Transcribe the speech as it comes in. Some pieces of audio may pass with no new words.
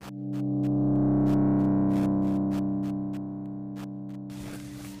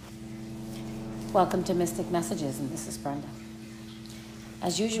Welcome to Mystic Messages, and this is Brenda.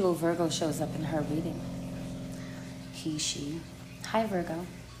 As usual, Virgo shows up in her reading. He, she. Hi, Virgo.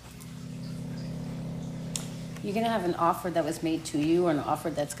 You're going to have an offer that was made to you or an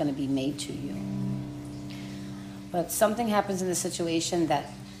offer that's going to be made to you. But something happens in the situation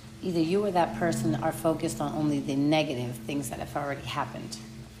that either you or that person are focused on only the negative things that have already happened.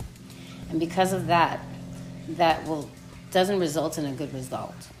 And because of that, doesn't result in a good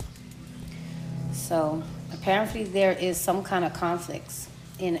result. So apparently there is some kind of conflicts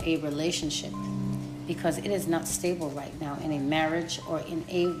in a relationship because it is not stable right now in a marriage or in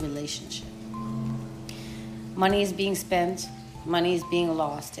a relationship. Money is being spent, money is being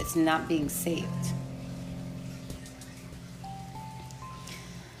lost, it's not being saved.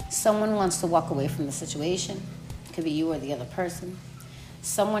 Someone wants to walk away from the situation. It could be you or the other person.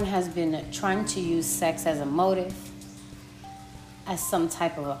 Someone has been trying to use sex as a motive, as some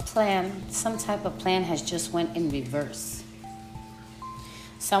type of a plan. Some type of plan has just went in reverse.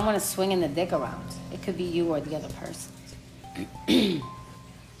 Someone is swinging the dick around. It could be you or the other person.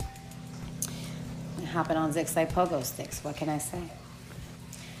 Hopping on zigzag pogo sticks. What can I say?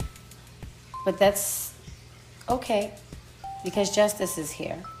 But that's okay because justice is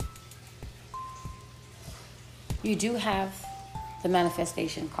here. You do have the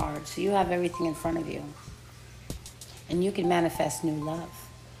manifestation card, so you have everything in front of you. And you can manifest new love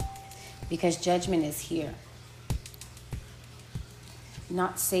because judgment is here.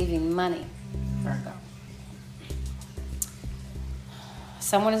 Not saving money, Virgo.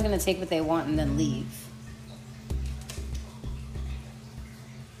 Someone is going to take what they want and then leave.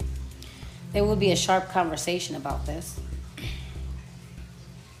 There will be a sharp conversation about this.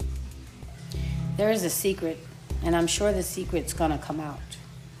 There is a secret, and I'm sure the secret's going to come out.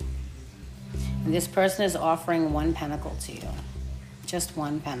 And this person is offering one pentacle to you. Just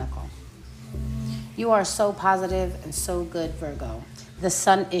one pentacle. You are so positive and so good, Virgo. The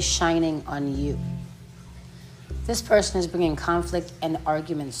sun is shining on you. This person is bringing conflict and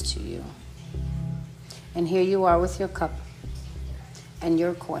arguments to you. And here you are with your cup and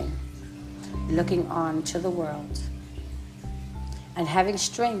your coin, looking on to the world and having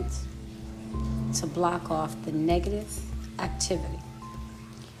strength to block off the negative activity.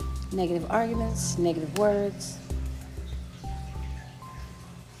 Negative arguments, negative words.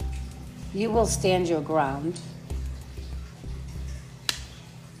 You will stand your ground.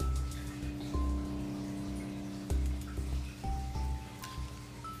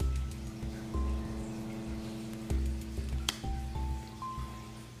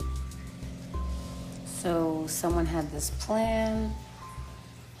 So someone had this plan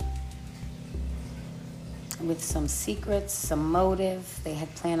with some secrets, some motive. They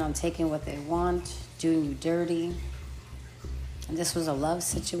had planned on taking what they want, doing you dirty. And this was a love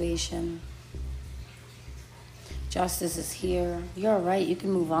situation. Justice is here. You're all right. You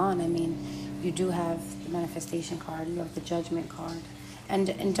can move on. I mean, you do have the manifestation card. You have the judgment card.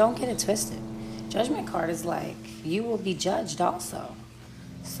 And don't get it twisted. Judgment card is like, you will be judged also.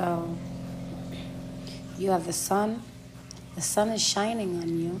 So you have the sun. The sun is shining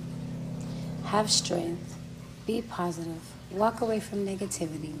on you. Have strength. Be positive. Walk away from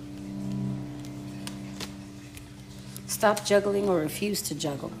negativity. Stop juggling or refuse to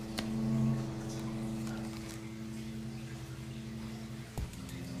juggle.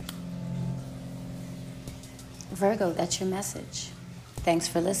 Virgo, that's your message. Thanks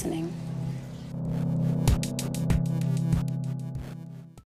for listening.